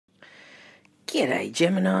G'day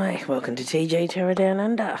Gemini, welcome to TJ Terra Down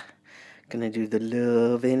Under. Gonna do the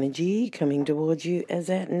love energy coming towards you as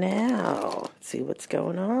at now. See what's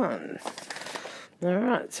going on.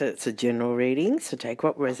 Alright, so it's a general reading, so take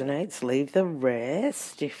what resonates, leave the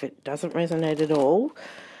rest. If it doesn't resonate at all,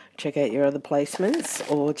 check out your other placements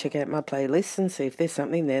or check out my playlists and see if there's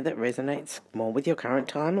something there that resonates more with your current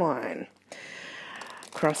timeline.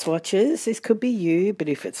 Cross watchers, this could be you, but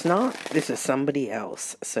if it's not, this is somebody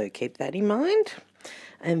else. So keep that in mind.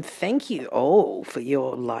 And thank you all for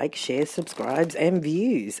your likes, shares, subscribes, and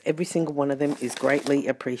views. Every single one of them is greatly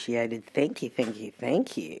appreciated. Thank you, thank you,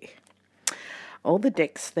 thank you. All the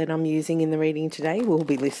decks that I'm using in the reading today will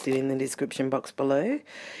be listed in the description box below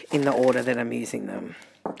in the order that I'm using them.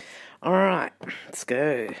 Alright, let's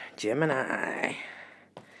go. Gemini.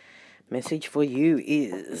 Message for you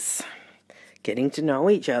is getting to know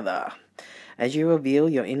each other. As you reveal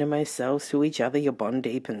your innermost selves to each other, your bond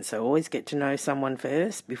deepens. So always get to know someone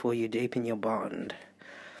first before you deepen your bond.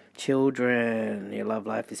 Children. Your love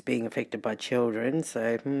life is being affected by children.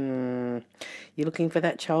 So, you're looking for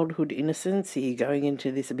that childhood innocence? Are you going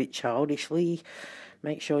into this a bit childishly?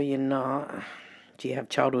 Make sure you're not. Do you have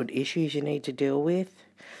childhood issues you need to deal with?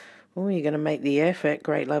 Oh, you're going to make the effort.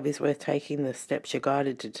 Great love is worth taking the steps you're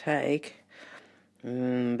guided to take.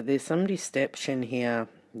 But there's some deception here.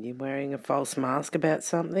 You're wearing a false mask about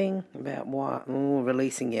something. About what? Oh,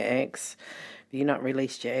 releasing your ex. Have you not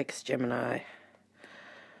released your ex, Gemini?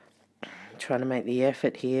 I'm trying to make the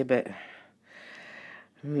effort here, but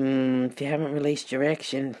if you haven't released your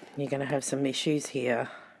ex, you're going to have some issues here.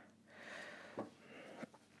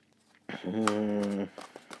 You're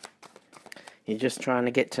just trying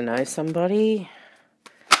to get to know somebody,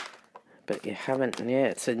 but you haven't. Yeah,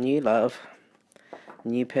 it's a new love.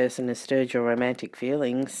 New person has stirred your romantic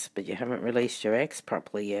feelings, but you haven't released your ex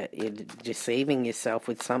properly yet. You're deceiving yourself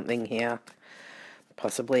with something here.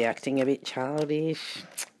 Possibly acting a bit childish.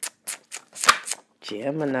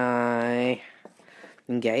 Gemini.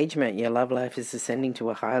 Engagement. Your love life is ascending to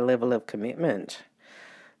a higher level of commitment.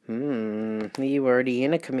 Are you already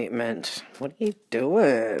in a commitment? What are you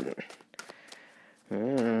doing?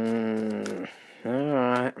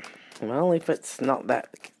 Alright. Well, if it's not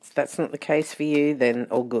that's not the case for you, then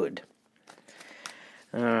all good.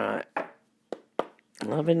 Alright.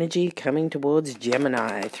 Love energy coming towards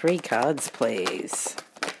Gemini. 3 cards, please.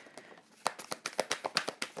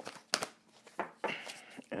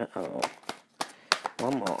 Uh-oh.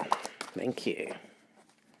 One more. Thank you.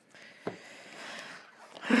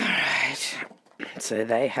 Alright. So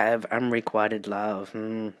they have unrequited love.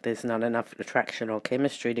 There's not enough attraction or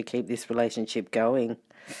chemistry to keep this relationship going.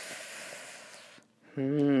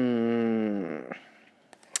 And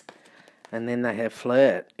then they have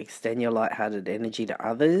flirt. Extend your light-hearted energy to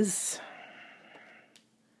others.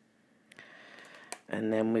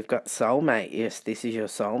 And then we've got soulmate. Yes, this is your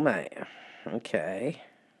soulmate. Okay.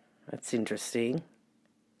 That's interesting.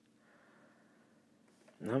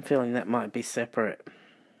 I'm feeling that might be separate.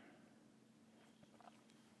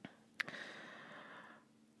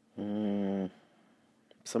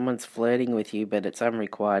 Someone's flirting with you, but it's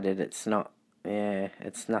unrequited. It's not,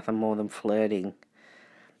 it's nothing more than flirting.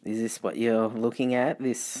 Is this what you're looking at?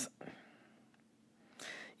 You've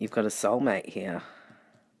got a soulmate here,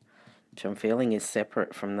 which I'm feeling is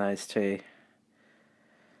separate from those two.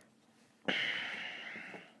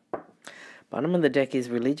 Bottom of the deck is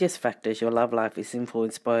religious factors. Your love life is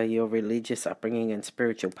influenced by your religious upbringing and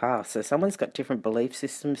spiritual past. So someone's got different belief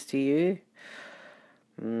systems to you.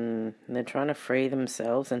 They're trying to free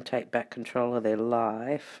themselves and take back control of their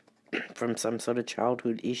life from some sort of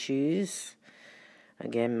childhood issues.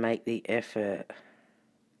 Again, make the effort.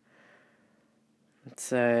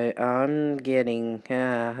 So I'm getting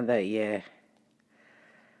yeah.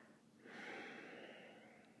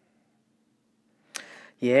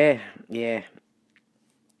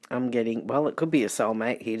 I'm getting, well, it could be a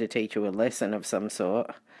soulmate here to teach you a lesson of some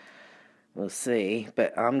sort. We'll see.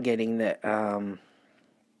 But I'm getting that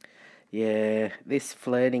this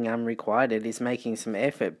flirting unrequited is making some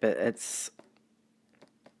effort, but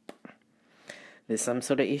there's some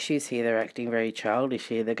sort of issues here. They're acting very childish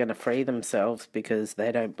here. They're going to free themselves because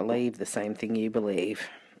they don't believe the same thing you believe.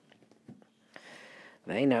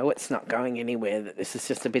 They know it's not going anywhere, that this is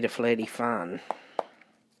just a bit of flirty fun.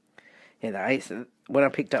 Yeah, the ace, when I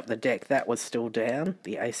picked up the deck, that was still down.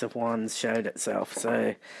 The Ace of Wands showed itself,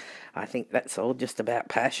 so I think that's all just about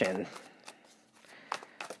passion.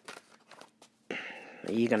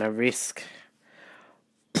 Are you going to risk?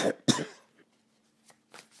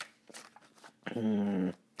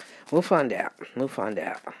 We'll find out.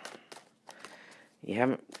 You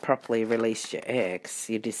haven't properly released your ex.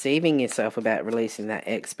 You're deceiving yourself about releasing that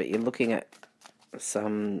ex, but you're looking at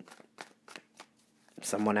someone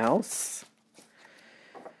else.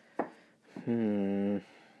 What am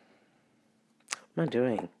I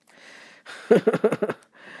doing?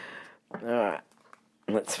 Alright,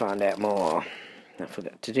 let's find out more. I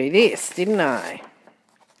forgot to do this, didn't I?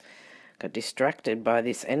 Got distracted by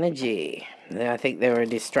this energy. I think they were a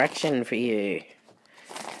distraction for you.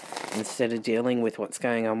 Instead of dealing with what's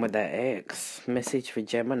going on with that ex. Message for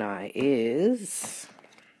Gemini is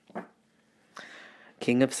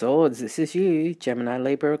King of Swords. This is you, Gemini,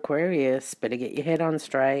 Libra, Aquarius. Better get your head on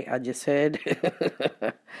straight. I just heard.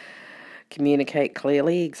 Communicate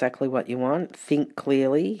clearly exactly what you want. Think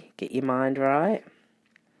clearly. Get your mind right.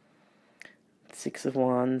 Six of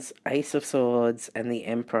Wands, Ace of Swords, and the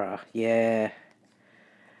Emperor. Yeah.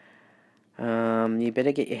 You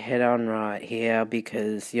better get your head on right here,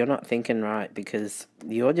 because you're not thinking right, because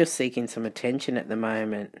you're just seeking some attention at the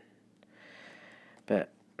moment.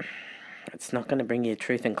 But it's not going to bring you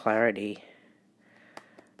truth and clarity.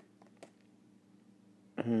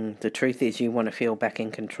 The truth is you want to feel back in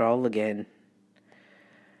control again.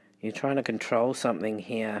 You're trying to control something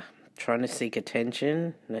here. Trying to seek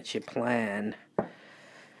attention. That's your plan.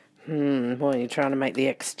 Well, you're trying to make the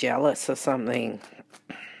ex jealous or something.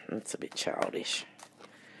 That's a bit childish.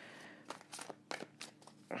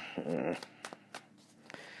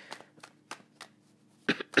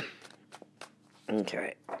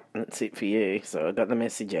 Okay, that's it for you. So I got the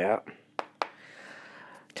message out.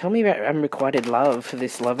 Tell me about unrequited love for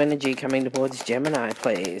this love energy coming towards Gemini,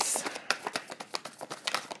 please.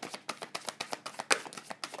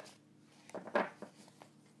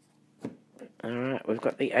 Alright, we've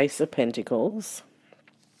got the Ace of Pentacles.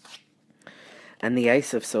 And the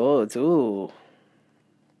Ace of Swords. Ooh.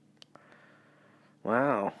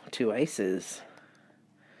 Wow, 2 aces.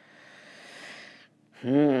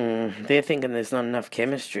 They're thinking there's not enough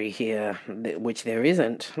chemistry here, which there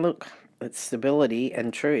isn't. Look, it's stability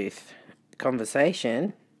and truth.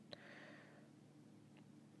 Conversation.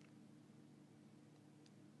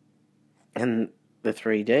 And the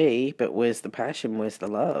 3D, but where's the passion? Where's the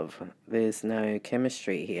love? There's no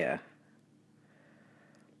chemistry here.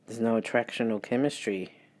 There's no attraction or chemistry.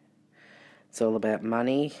 It's all about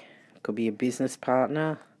money. Could be a business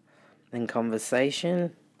partner. And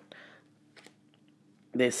conversation.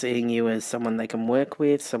 They're seeing you as someone they can work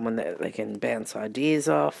with, someone that they can bounce ideas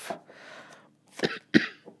off.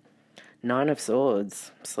 9 of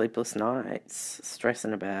Swords, sleepless nights,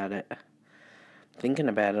 stressing about it, thinking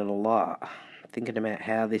about it a lot, thinking about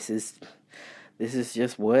how this is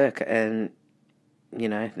just work, and you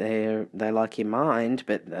know they like your mind,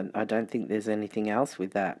 but I don't think there's anything else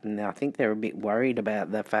with that. And I think they're a bit worried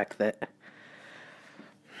about the fact that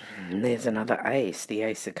there's another ace, the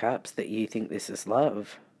Ace of Cups, that you think this is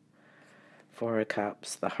love. 4 of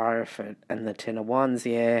Cups, the Hierophant, and the 10 of Wands.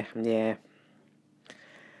 Yeah.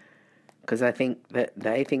 Because I think that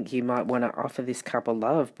they think you might want to offer this couple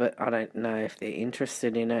love, but I don't know if they're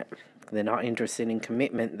interested in it. They're not interested in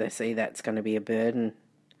commitment. They see that's going to be a burden.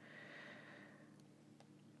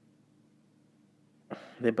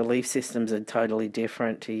 Their belief systems are totally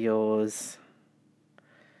different to yours.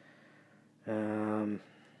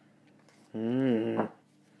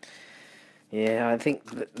 Yeah, I think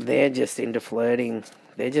they're just into flirting.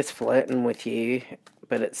 They're just flirting with you,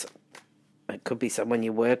 but it could be someone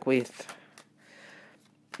you work with.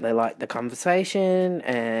 They like the conversation,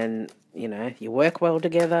 and you know you work well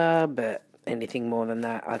together. But anything more than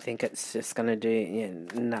that, I think it's just going to do.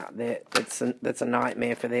 That's a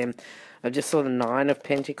nightmare for them. I just saw the 9 of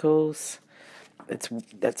Pentacles. That's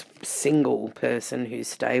single person who's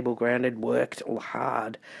stable, grounded, worked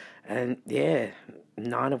hard, and yeah,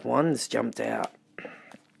 9 of Wands jumped out.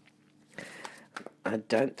 I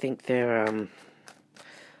don't think they're a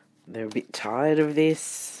bit tired of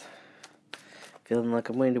this. Feeling like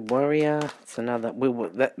a wounded warrior. It's another.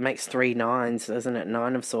 That makes 3 9s, doesn't it?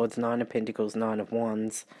 9 of Swords, 9 of Pentacles, 9 of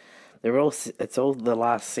Wands. It's all the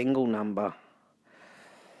last single number.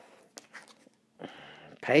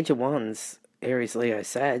 Page of Wands. Aries, Leo,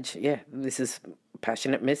 Sag. Yeah, this is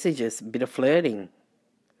passionate messages, a bit of flirting.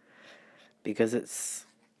 Because it's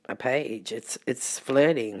a page. It's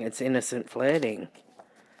flirting. It's innocent flirting.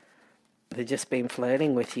 They've just been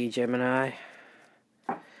flirting with you, Gemini.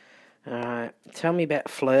 Alright, tell me about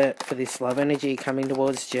flirt for this love energy coming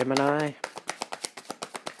towards Gemini.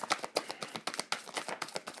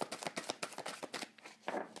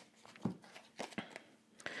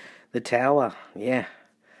 The Tower, yeah.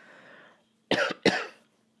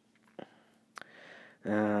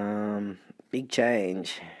 Big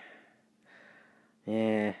change.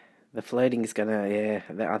 Yeah. The flirting is gonna, yeah,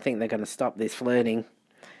 I think they're gonna stop this flirting.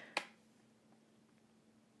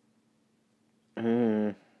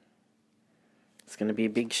 It's gonna be a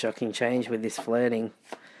big shocking change with this flirting.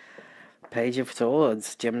 Page of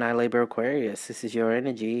Swords, Gemini, Libra, Aquarius. This is your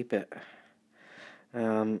energy, but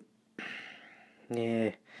yeah,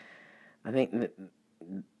 I think that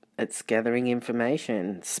it's gathering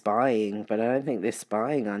information, spying, but I don't think they're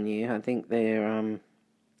spying on you. I think they're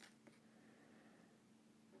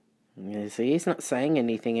yeah, so he's not saying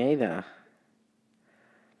anything either.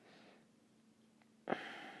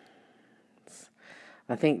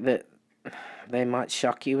 I think that they might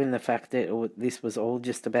shock you in the fact that this was all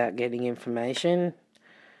just about getting information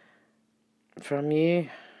from you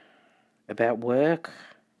about work.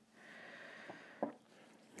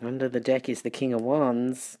 Under the deck is the King of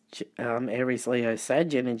Wands, Aries, Leo,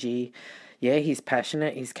 Sag energy. Yeah, he's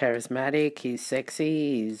passionate, he's charismatic, he's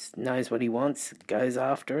sexy, he knows what he wants, goes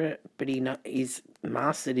after it, but he's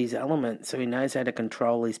mastered his element, so he knows how to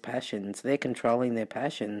control his passions. They're controlling their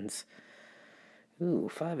passions. Ooh,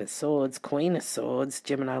 Five of Swords, Queen of Swords,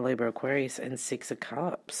 Gemini, Libra, Aquarius, and Six of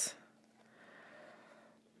Cups.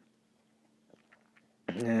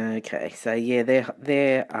 Okay, so yeah,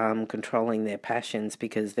 they're controlling their passions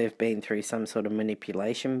because they've been through some sort of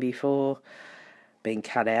manipulation before, been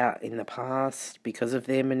cut out in the past because of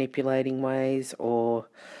their manipulating ways, or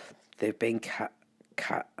they've been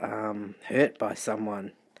hurt by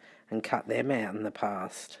someone and cut them out in the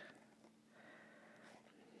past.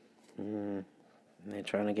 They're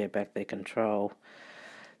trying to get back their control.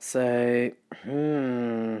 So,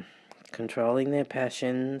 controlling their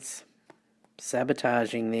passions,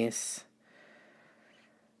 sabotaging this.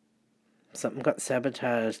 Something got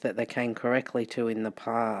sabotaged that they came correctly to in the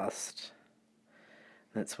past.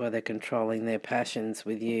 That's why they're controlling their passions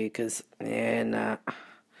with you, because, yeah, nah.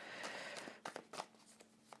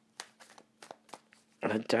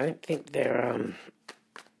 I don't think they're,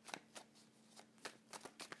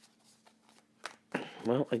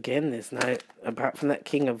 well, again, there's no, apart from that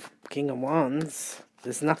King of Wands,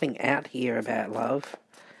 there's nothing out here about love.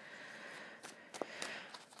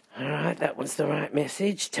 Alright, that was the right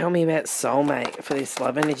message. Tell me about soulmate for this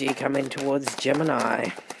love energy coming towards Gemini.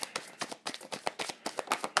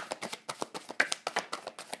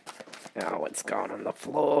 Oh, what's going on the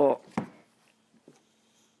floor?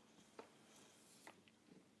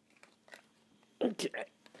 Okay.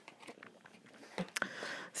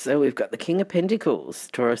 So we've got the King of Pentacles,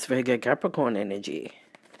 Taurus, Virgo, Capricorn energy.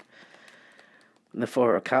 The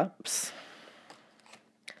Four of Cups.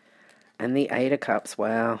 And the Eight of Cups.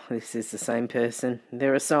 Wow, this is the same person.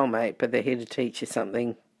 They're a soulmate, but they're here to teach you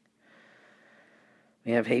something.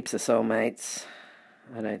 We have heaps of soulmates.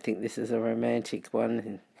 I don't think this is a romantic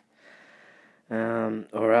one.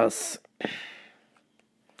 Or else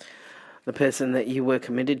the person that you were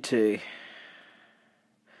committed to,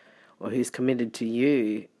 or who's committed to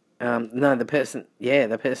you. No, the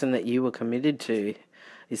person that you were committed to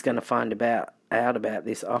is going to find out about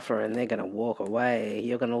this offer, and they're going to walk away.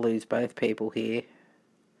 You're going to lose both people here.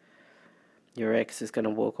 Your ex is going to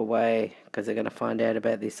walk away because they're going to find out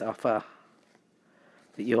about this offer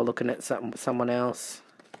that you're looking at someone else.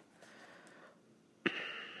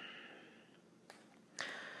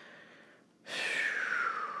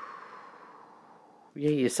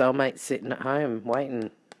 Yeah, your soulmate's sitting at home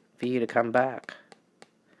waiting for you to come back.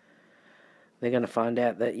 They're going to find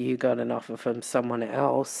out that you got an offer from someone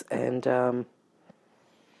else, and they're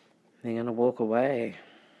going to walk away.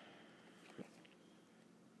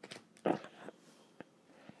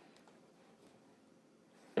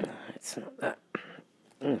 It's not that.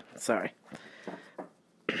 Sorry.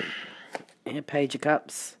 Yeah, Page of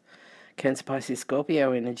Cups. Cancer, Pisces,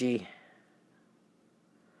 Scorpio energy.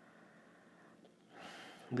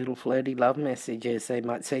 Little flirty love messages. They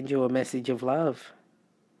might send you a message of love.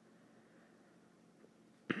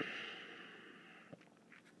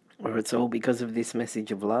 Or it's all because of this message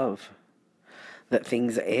of love that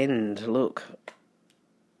things end. Look.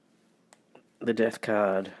 The Death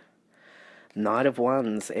card. Knight of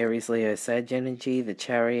Wands, Aries, Leo, Sag energy, the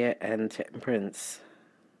Chariot, and Temperance.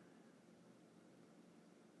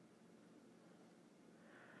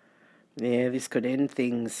 Yeah, this could end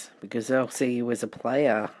things because they'll see you as a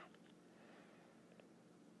player.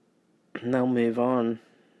 And they'll move on.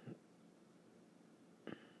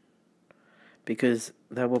 Because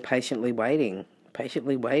they were patiently waiting,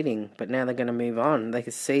 but now they're going to move on. They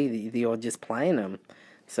can see that you're just playing them.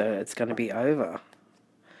 So it's going to be over.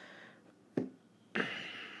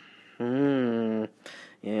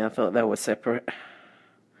 Yeah, I thought they were separate.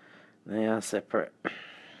 They are separate.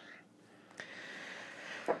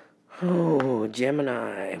 Oh,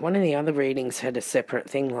 Gemini. One of the other readings had a separate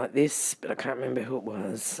thing like this, but I can't remember who it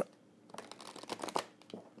was.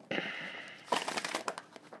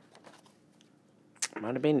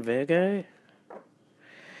 Might have been Virgo.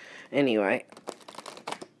 Anyway.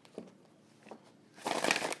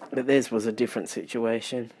 But theirs was a different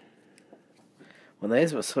situation. Well,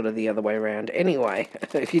 theirs was sort of the other way around. Anyway,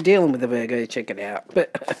 if you're dealing with a Virgo, check it out.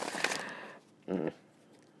 But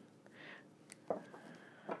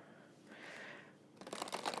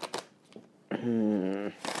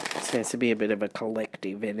seems to be a bit of a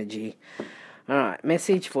collective energy. Alright,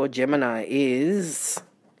 message for Gemini is,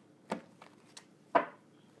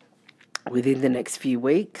 within the next few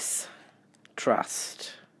weeks,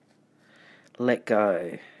 trust, let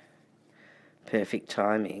go, perfect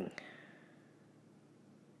timing.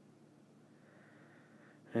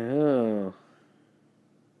 Oh.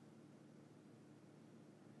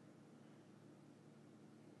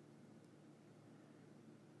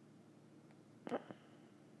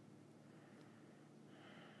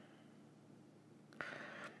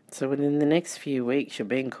 So within the next few weeks, you're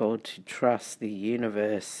being called to trust the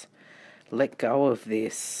universe. Let go of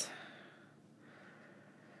this.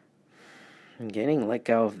 I'm getting let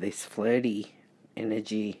go of this flirty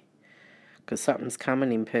energy, because something's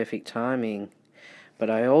coming in perfect timing.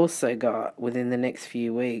 But I also got, within the next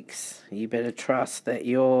few weeks, you better trust that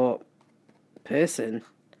your person,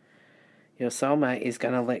 your soulmate, is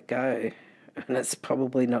going to let go. And it's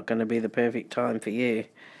probably not going to be the perfect time for you.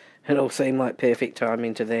 It'll seem like perfect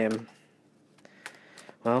timing to them.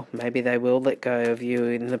 Well, maybe they will let go of you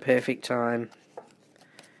in the perfect time.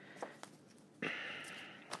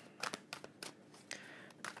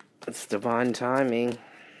 It's divine timing.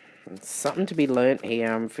 It's something to be learnt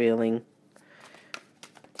here, I'm feeling.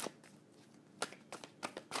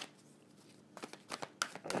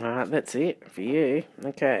 Alright, that's it for you.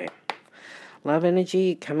 Okay. Love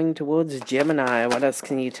energy coming towards Gemini. What else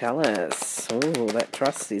can you tell us? Oh, that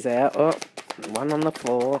trust is out. Oh, one on the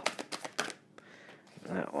floor.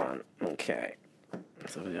 That one. Okay.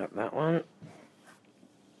 So we got that one.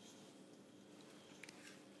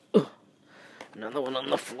 Oh, another one on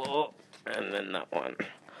the floor. And then that one.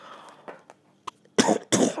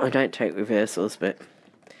 I don't take reversals, but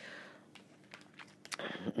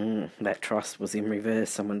that trust was in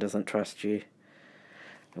reverse. Someone doesn't trust you.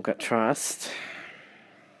 I've got trust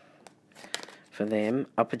for them.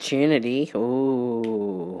 Opportunity.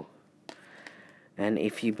 Ooh. And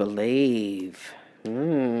if you believe. I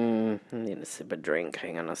need a sip of drink.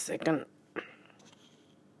 Hang on a second.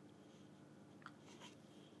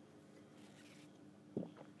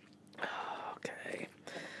 Okay.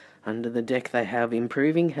 Under the deck they have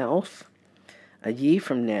improving health. A year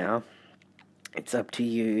from now, it's up to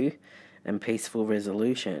you, and peaceful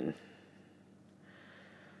resolution.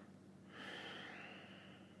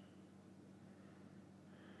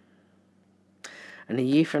 And a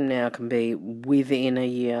year from now can be within a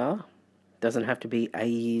year. Doesn't have to be a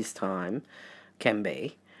year's time. Can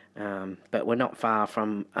be. But we're not far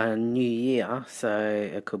from a new year, so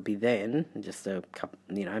it could be then. Just a couple,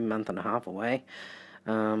 month and a half away.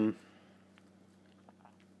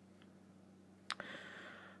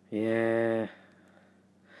 Yeah.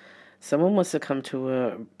 Someone wants to come to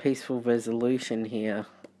a peaceful resolution here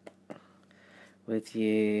with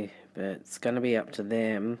you, but it's going to be up to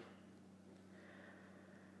them.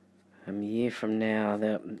 A year from now,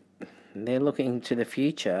 they're looking to the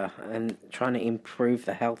future and trying to improve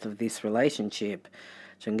the health of this relationship.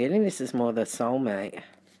 So I'm getting this is more the soulmate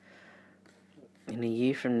in a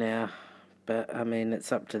year from now. But, I mean,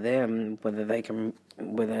 it's up to them whether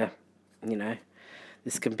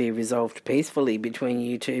this can be resolved peacefully between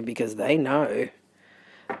you two, because they know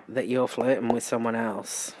that you're flirting with someone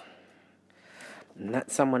else. And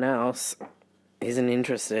that someone else isn't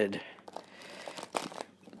interested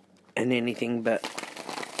in anything but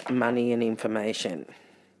money and information.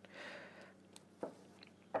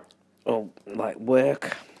 Or, like,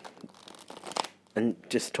 work and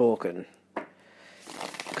just talking.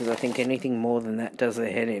 Because I think anything more than that does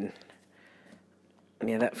their head in.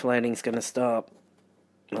 Yeah, that flirting's going to stop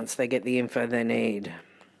once they get the info they need.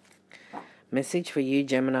 Message for you,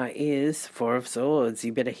 Gemini, is Four of Swords.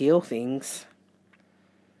 You better heal things.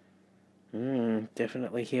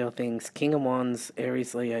 Definitely heal things. King of Wands,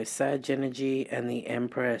 Aries, Leo, Sag energy, and the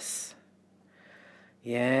Empress.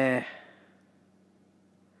 Yeah.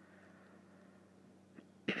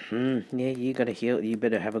 Yeah, you gotta heal. You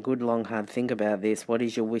better have a good, long, hard think about this. What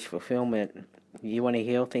is your wish fulfillment? You want to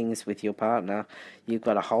heal things with your partner. You've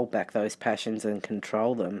got to hold back those passions and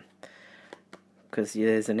control them. Because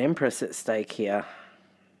there's an Empress at stake here.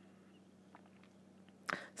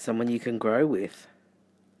 Someone you can grow with.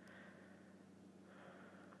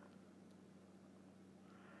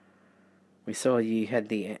 We saw you had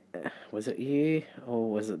the, was it you or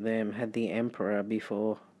was it them, had the Emperor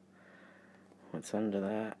before. What's under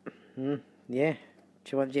that? Yeah.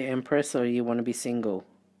 Do you want your Empress or do you want to be single?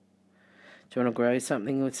 Do you want to grow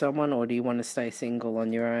something with someone or do you want to stay single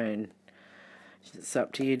on your own? It's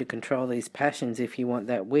up to you to control these passions if you want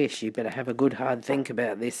that wish. You better have a good hard think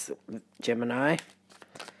about this, Gemini.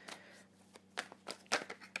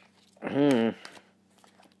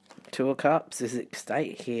 Two of Cups is at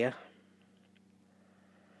stake here.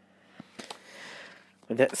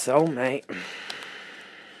 With that soulmate.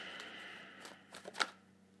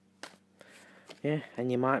 Yeah,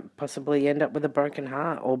 and you might possibly end up with a broken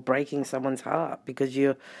heart or breaking someone's heart because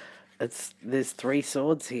there's 3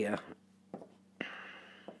 swords here.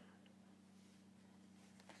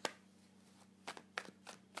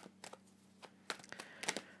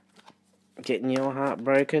 Getting your heart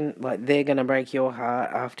broken, like they're going to break your heart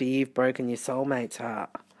after you've broken your soulmate's heart.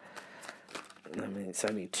 I mean, it's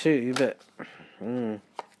only 2, but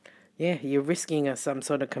yeah, you're risking some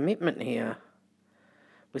sort of commitment here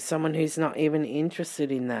with someone who's not even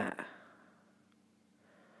interested in that.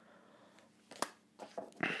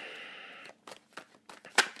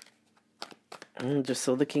 Just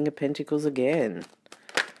saw the King of Pentacles again.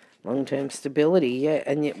 Long-term stability, yeah,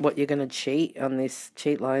 and yet what, you're going to cheat on this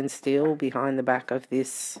cheat line still behind the back of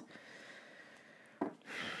this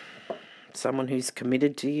someone who's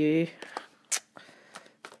committed to you.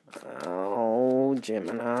 Oh,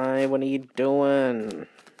 Gemini, what are you doing?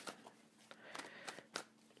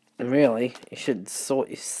 Really, you should sort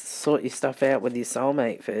your stuff out with your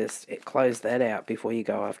soulmate first. Close that out before you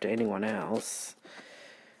go after anyone else.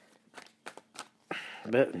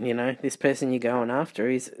 But, you know, this person you're going after,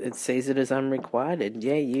 it sees it as unrequited.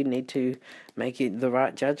 Yeah, you need to make the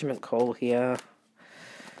right judgment call here.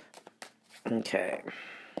 Okay.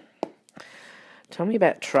 Tell me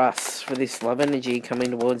about trust for this love energy coming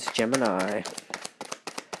towards Gemini.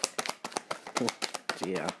 Oh,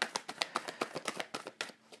 dear.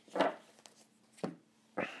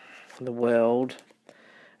 The World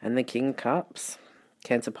and the King of Cups.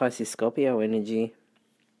 Cancer, Pisces, Scorpio energy.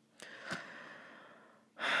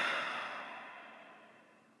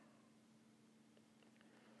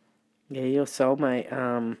 Yeah, your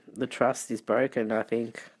soulmate, the trust is broken, I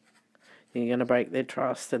think. You're going to break their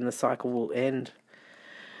trust and the cycle will end.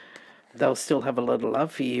 They'll still have a lot of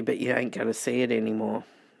love for you, but you ain't going to see it anymore.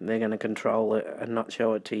 They're going to control it and not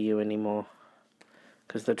show it to you anymore.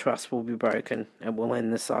 Because the trust will be broken. It will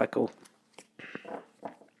end the cycle.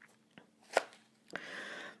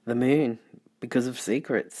 The Moon, because of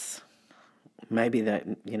secrets. Maybe that,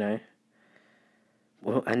 you know.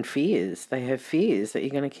 Well, and fears. They have fears that you're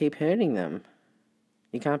going to keep hurting them.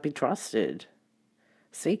 You can't be trusted.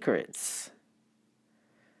 Secrets.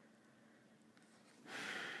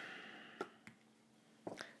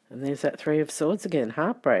 And there's that 3 of Swords again.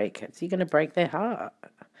 Heartbreak. So you're going to break their heart.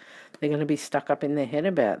 They're going to be stuck up in their head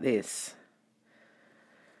about this.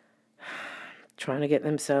 Trying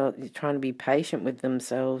to be patient with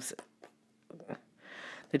themselves.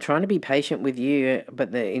 They're trying to be patient with you,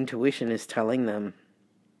 but their intuition is telling them.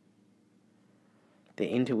 Their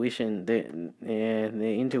intuition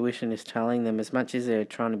is telling them, as much as they're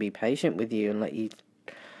trying to be patient with you and let you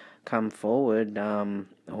come forward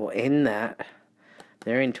or end that,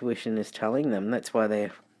 their intuition is telling them. That's why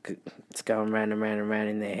it's going round and round and round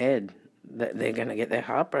in their head. That they're going to get their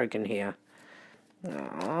heart broken here.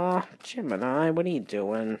 Aw, Gemini, what are you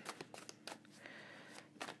doing?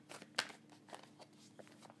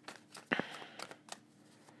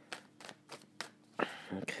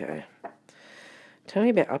 Okay. Tell me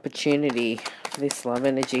about opportunity. This love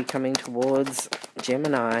energy coming towards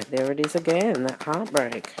Gemini. There it is again, that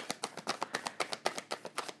heartbreak.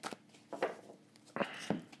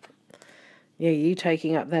 Yeah, you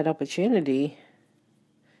taking up that opportunity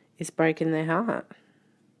is breaking their heart.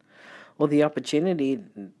 Or the opportunity,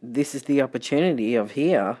 this is the opportunity of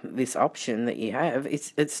here, this option that you have,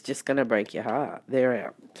 it's just going to break your heart. They're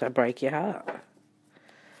out to break your heart.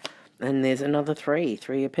 And there's another 3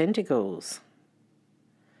 of Pentacles.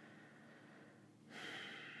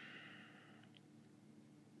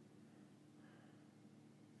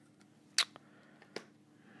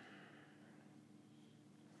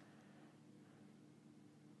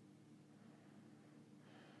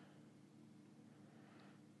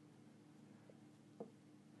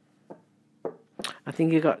 I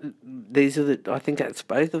think I think that's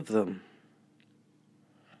both of them.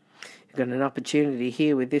 You've got an opportunity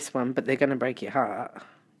here with this one, but they're going to break your heart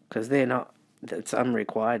because they're not that's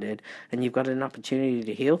unrequited, and you've got an opportunity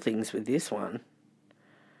to heal things with this one.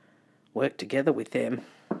 Work together with them.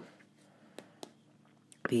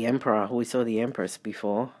 The Emperor, we saw the Empress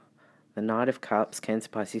before. The Knight of Cups, Cancer,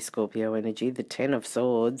 Pisces, Scorpio energy. The Ten of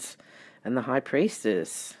Swords, and the High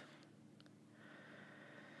Priestess.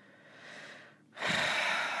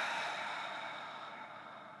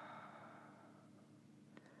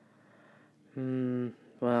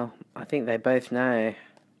 Well, I think they both know.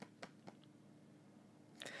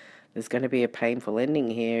 There's going to be a painful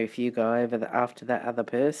ending here if you go over after that other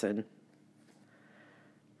person.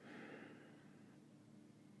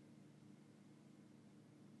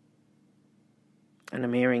 And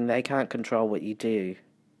I'm hearing they can't control what you do.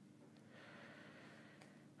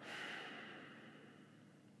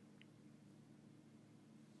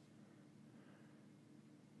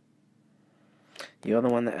 You're the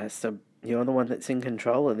one that has to. You're the one that's in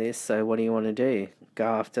control of this. So what do you want to do? Go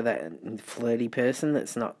after that flirty person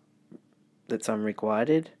that's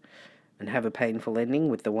unrequited, and have a painful ending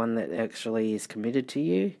with the one that actually is committed to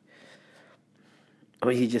you, or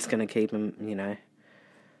are you just going to keep them? You know,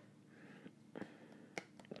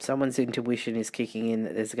 someone's intuition is kicking in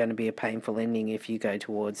that there's going to be a painful ending if you go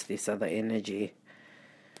towards this other energy.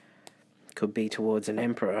 Could be towards an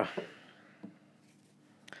Emperor.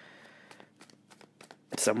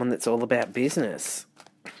 Someone that's all about business.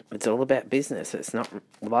 It's all about business. It's not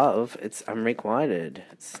love. It's unrequited.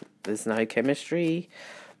 There's no chemistry.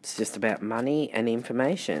 It's just about money and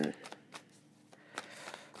information.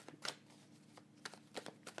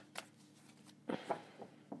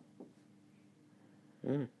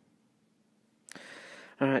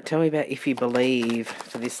 Alright, tell me about if you believe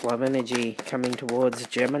for this love energy coming towards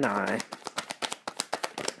Gemini.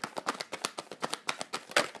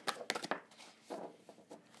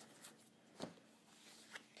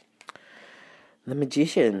 The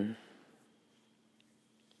Magician.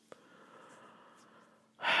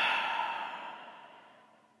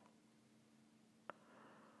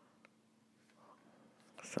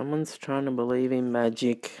 Someone's trying to believe in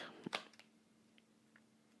magic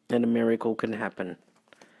and a miracle can happen.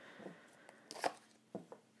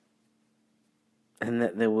 And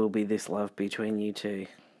that there will be this love between you two.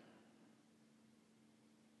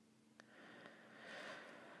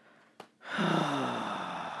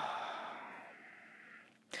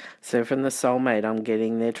 So from the soulmate, I'm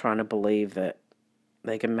getting they're trying to believe that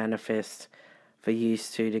they can manifest for you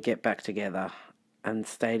two to get back together and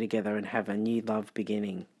stay together and have a new love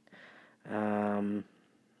beginning.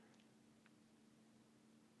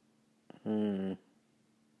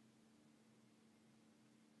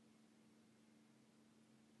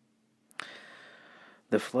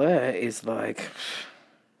 The flirt is like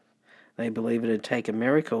they believe it'd take a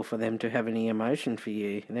miracle for them to have any emotion for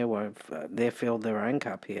you. They've filled their own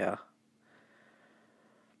cup here.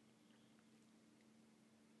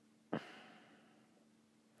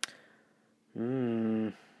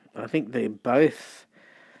 I think they're both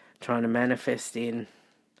trying to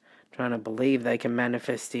believe they can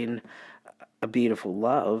manifest in a beautiful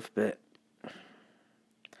love, but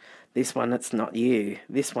this one, it's not you.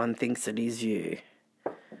 This one thinks it is you.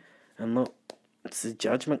 And look, it's the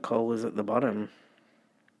judgment call is at the bottom.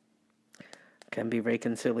 Can be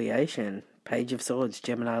reconciliation. Page of Swords,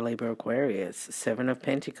 Gemini, Libra, Aquarius. Seven of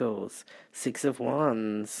Pentacles. Six of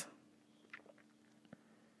Wands.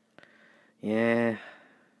 Yeah.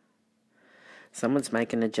 Someone's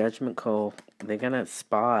making a judgment call. They're going to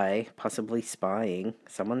spy, possibly spying.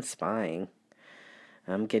 Someone's spying.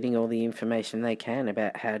 Getting all the information they can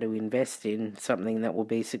about how to invest in something that will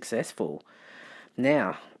be successful.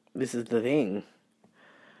 Now, this is the thing.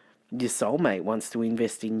 Your soulmate wants to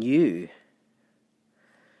invest in you.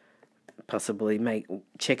 Possibly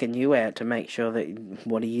checking you out to make sure that,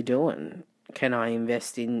 what are you doing? Can I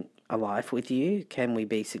invest in a life with you? Can we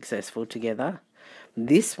be successful together?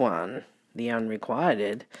 This one, the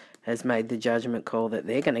Unrequited, has made the judgment call that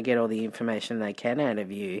they're going to get all the information they can out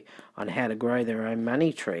of you on how to grow their own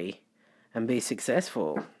money tree and be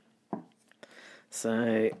successful.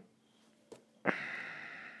 So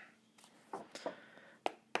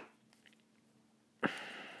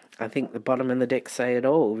I think the bottom and the deck say it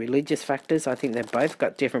all. Religious factors, I think they've both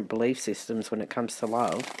got different belief systems when it comes to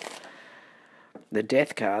love. The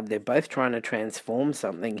Death card, they're both trying to transform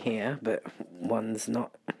something here, but one's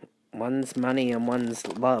money and one's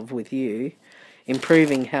love with you.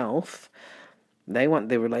 Improving health. They want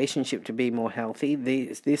their relationship to be more healthy.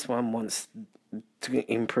 This one wants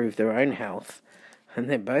to improve their own health. And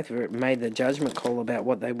they both made the judgment call about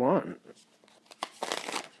what they want.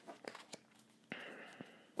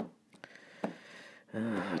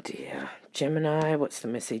 Oh dear. Gemini, what's the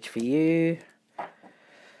message for you?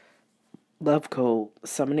 Love call.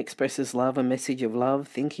 Someone expresses love, a message of love,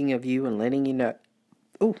 thinking of you and letting you know.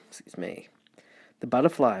 Oh, excuse me. The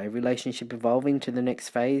butterfly, relationship evolving to the next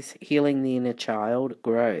phase, healing the inner child,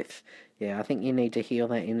 growth. Yeah, I think you need to heal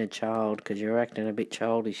that inner child because you're acting a bit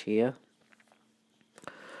childish here.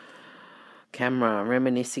 Camera,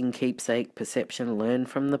 reminiscing, keepsake, perception, learn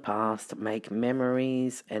from the past, make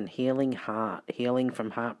memories, and healing heart, healing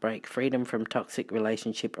from heartbreak, freedom from toxic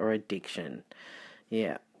relationship or addiction.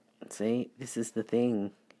 Yeah, see, this is the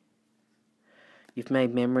thing. You've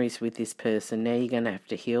made memories with this person. Now you're going to have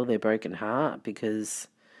to heal their broken heart because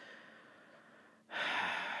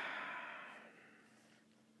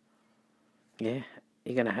you're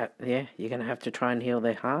going to have to try and heal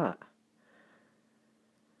their heart.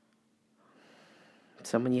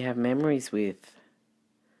 Someone you have memories with.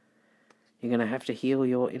 You're going to have to heal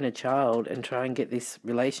your inner child and try and get this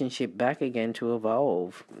relationship back again to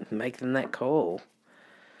evolve. Make them that call.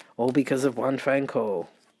 All because of one phone call.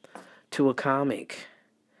 To a karmic.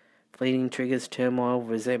 Fleeting triggers, turmoil,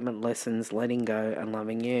 resentment, lessons, letting go, and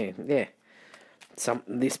loving you. Yeah.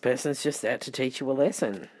 This person's just out to teach you a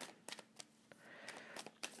lesson.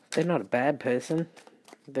 They're not a bad person.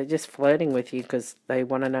 They're just flirting with you because they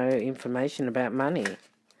want to know information about money.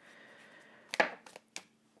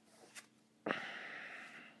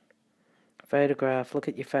 Photograph. Look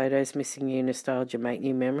at your photos. Missing you. Nostalgia. Make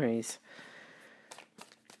new memories.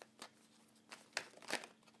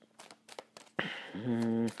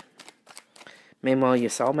 Meanwhile, your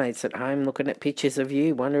soulmate's at home looking at pictures of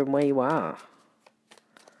you, wondering where you are.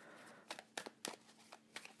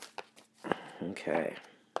 Okay.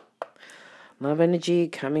 Love energy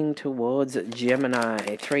coming towards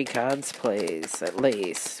Gemini. 3 cards, please, at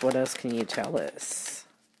least. What else can you tell us?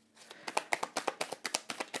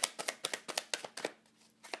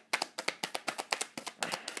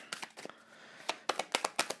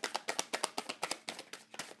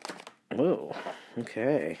 Oh,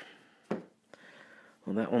 okay.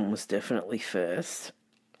 Well, that one was definitely first.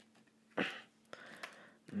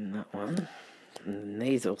 And that one. And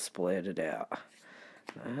these all splurted out.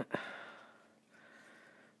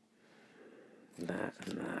 That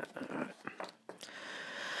and that. Alright.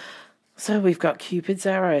 So we've got Cupid's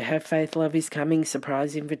arrow. Have faith, love is coming.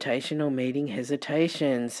 Surprise invitation or meeting,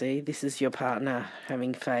 hesitation. See, this is your partner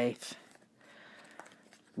having faith.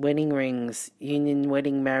 Wedding rings, union,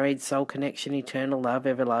 wedding, married, soul connection, eternal love,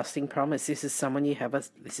 everlasting promise. This is someone you have.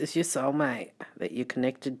 This is your soulmate that you're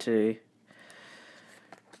connected to.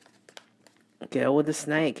 Girl with a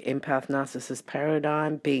snake, empath, narcissist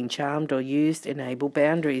paradigm, being charmed or used, enable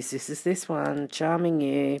boundaries. This is this one, charming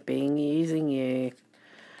you, using you.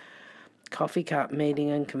 Coffee cup, meeting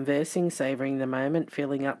and conversing, savouring the moment,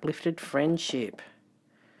 feeling uplifted, friendship.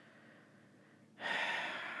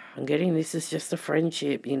 I'm getting this is just a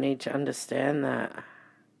friendship. You need to understand that.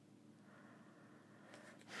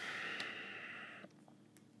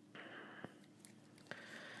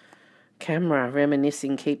 Camera,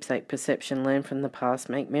 reminiscing, keepsake, perception, learn from the past,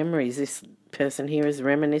 make memories. This person here is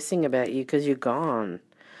reminiscing about you because you're gone.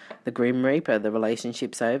 The Grim Reaper, the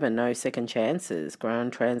relationship's over, no second chances. Grow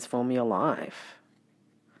and transform your life.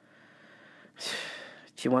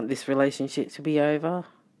 Do you want this relationship to be over?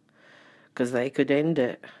 Because they could end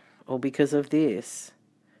it. Or because of this.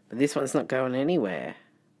 But this one's not going anywhere.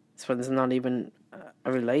 This one's not even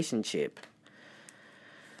a relationship.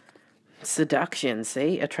 Seduction,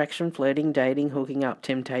 see? Attraction, flirting, dating, hooking up,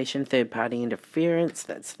 temptation, third-party interference.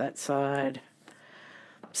 That's that side.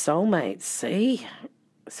 Soulmates, see?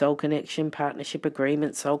 Soul connection, partnership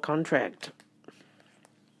agreement, soul contract.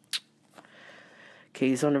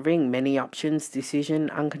 Keys on a ring, many options, decision,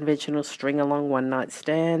 unconventional, string along, one-night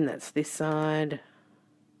stand. That's this side.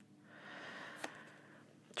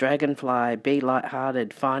 Dragonfly, be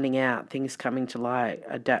lighthearted, finding out, things coming to light,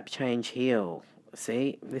 adapt, change, heal.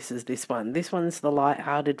 See, this is this one. This one's the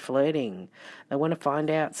light-hearted flirting. They want to find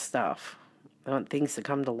out stuff. They want things to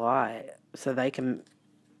come to light so they can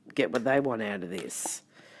get what they want out of this.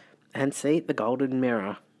 And see, the golden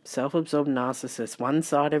mirror. Self-absorbed narcissist,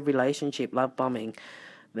 one-sided relationship, love bombing.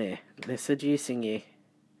 They're seducing you.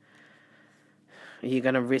 You're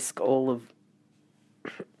going to risk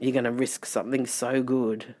you're going to risk something so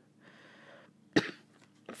good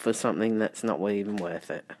for something that's not even worth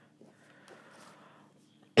it.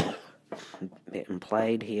 Getting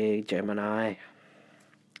played here, Gemini.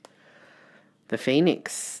 The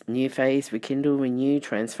Phoenix, new phase, rekindle, renew,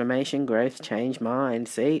 transformation, growth, change mind.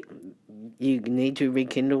 See, you need to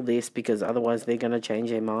rekindle this because otherwise they're going to change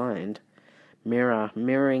their mind. Mirror,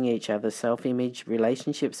 mirroring each other, self-image,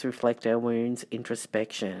 relationships reflect our wounds,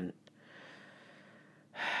 introspection.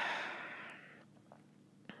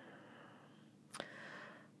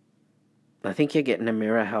 I think you're getting a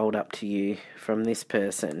mirror held up to you from this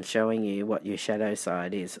person, showing you what your shadow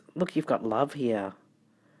side is. Look, you've got love here.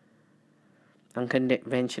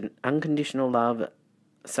 Unconditional love,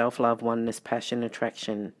 self-love, oneness, passion,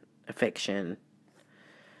 attraction, affection,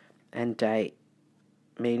 and date.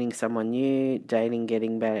 Meeting someone new, dating,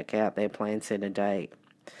 getting back out there, plan, set a date.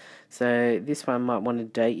 So this one might want to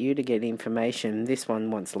date you to get information. This one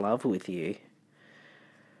wants love with you.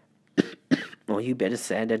 Or you better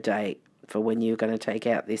set a date for when you're going to take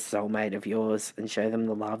out this soulmate of yours and show them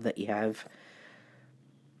the love that you have.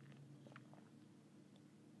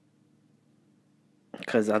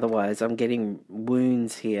 Because otherwise I'm getting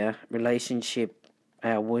wounds here. Relationship,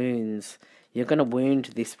 our wounds. You're going to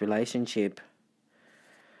wound this relationship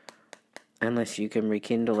unless you can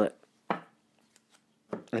rekindle it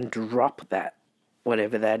and drop that,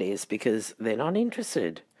 whatever that is, because they're not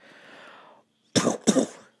interested. What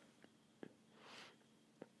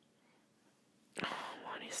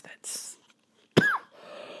is that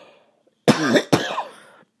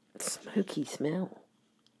smoky smell?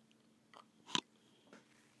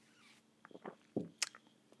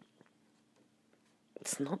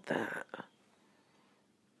 It's not that.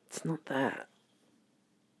 It's not that.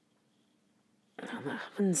 No, the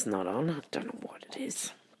oven's not on. I don't know what it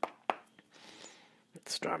is.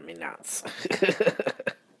 It's driving me nuts.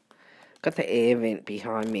 Got the air vent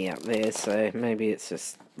behind me up there, so maybe it's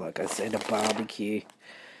just, like I said, a barbecue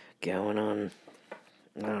going on.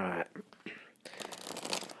 Alright.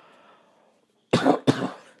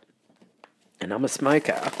 And I'm a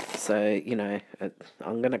smoker, so, you know,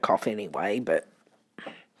 I'm going to cough anyway, but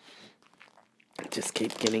I just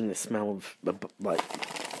keep getting the smell of,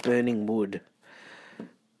 like, burning wood.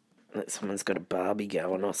 Like someone's got a barbie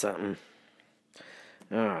going or something.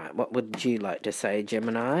 Alright, what would you like to say,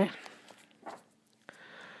 Gemini?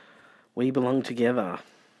 We belong together.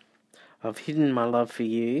 I've hidden my love for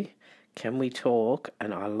you. Can we talk?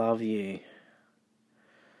 And I love you.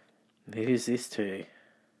 Who's this to?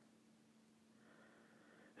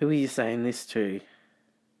 Who are you saying this to?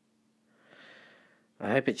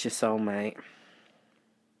 I hope it's your soulmate.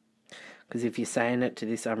 Because if you're saying it to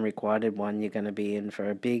this unrequited one, you're going to be in for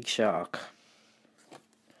a big shock.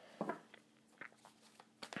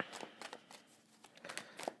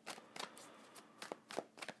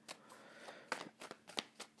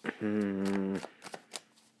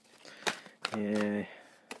 Yeah.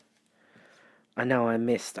 I know I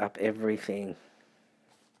messed up everything.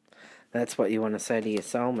 That's what you want to say to your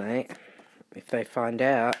soulmate. If they find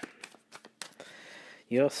out,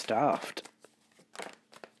 you're stuffed.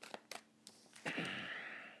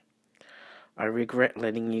 I regret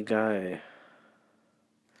letting you go.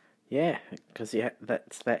 Yeah, because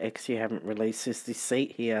that's that ex you haven't released. There's this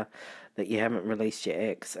seat here that you haven't released your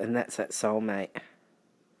ex, and that's that soulmate.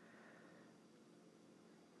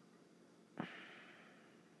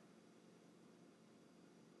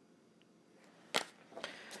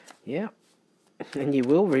 Yeah, and you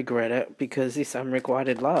will regret it because this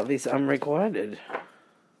unrequited love is unrequited.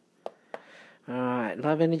 Alright,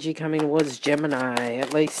 love energy coming towards Gemini.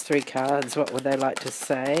 At least 3 cards. What would they like to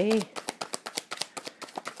say?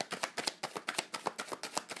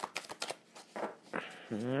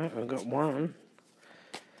 Alright, we've got 1.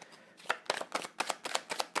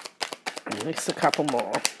 At least a couple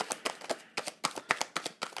more.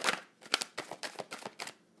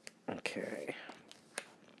 Okay.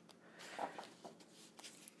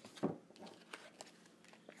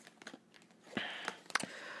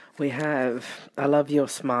 We have, I love your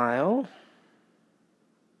smile.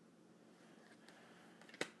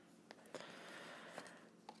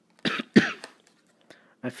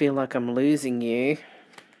 I feel like I'm losing you.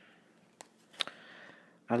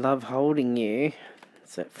 I love holding you.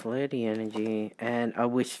 It's that flirty energy. And I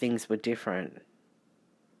wish things were different.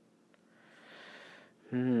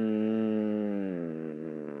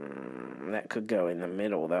 That could go in the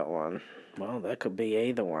middle, that one. Well, that could be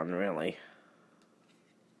either one, really.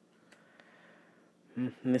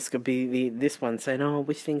 And this could be this one saying, oh, I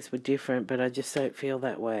wish things were different, but I just don't feel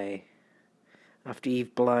that way. After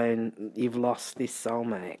you've lost this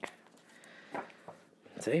soulmate.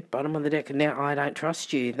 See, bottom of the deck. Now I don't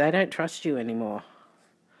trust you. They don't trust you anymore.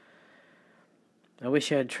 I wish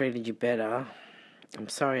I had treated you better. I'm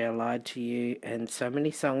sorry I lied to you, and so many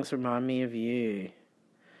songs remind me of you.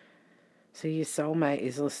 So your soulmate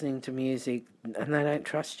is listening to music, and they don't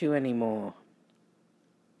trust you anymore.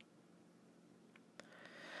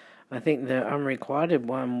 I think the unrequited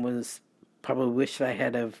one was probably wish they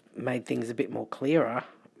had have made things a bit more clearer,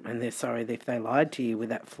 and they're sorry if they lied to you with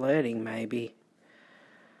that flirting,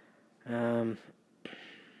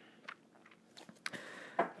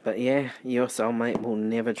 But yeah, your soulmate will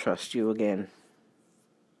never trust you again.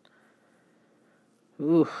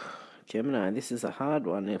 Ooh, Gemini, this is a hard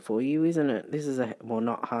one for you, isn't it? This is well,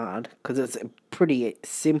 not hard, because it's pretty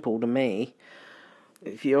simple to me.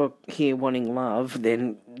 If you're here wanting love,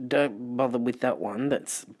 then don't bother with that one.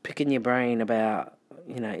 That's picking your brain about,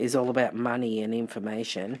 is all about money and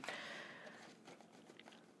information.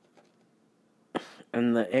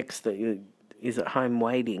 And the ex that is at home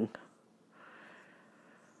waiting,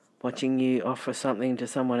 watching you offer something to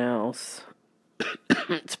someone else,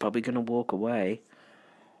 it's probably going to walk away.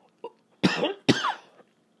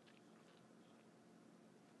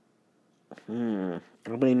 I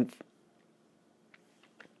mean,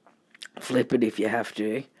 flip it if you have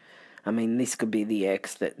to. I mean, this could be the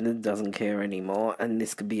ex that doesn't care anymore, and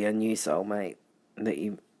this could be a new soulmate that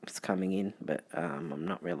is coming in. But I'm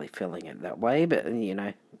not really feeling it that way. But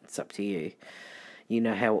it's up to you. You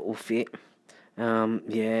know how it will fit.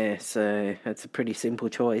 Yeah, so it's a pretty simple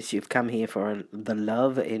choice. You've come here for the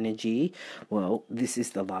love energy. Well, this is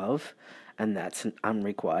the love, and that's an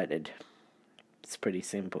unrequited. It's pretty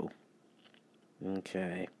simple.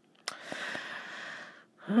 Okay.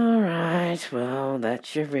 Alright, well,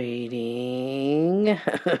 that's your reading.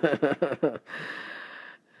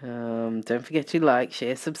 Don't forget to like,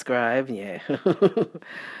 share, subscribe, yeah.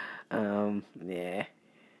 Yeah.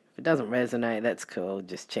 If it doesn't resonate, that's cool.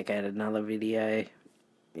 Just check out another video.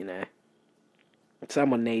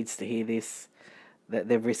 Someone needs to hear this, that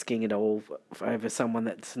they're risking it all over someone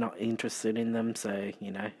that's not interested in them, so,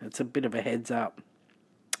 it's a bit of a heads up.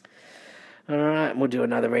 Alright, we'll do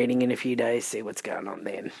another reading in a few days, see what's going on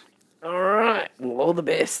then. Alright, well, all the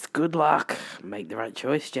best. Good luck. Make the right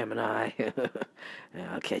choice, Gemini.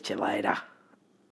 I'll catch you later.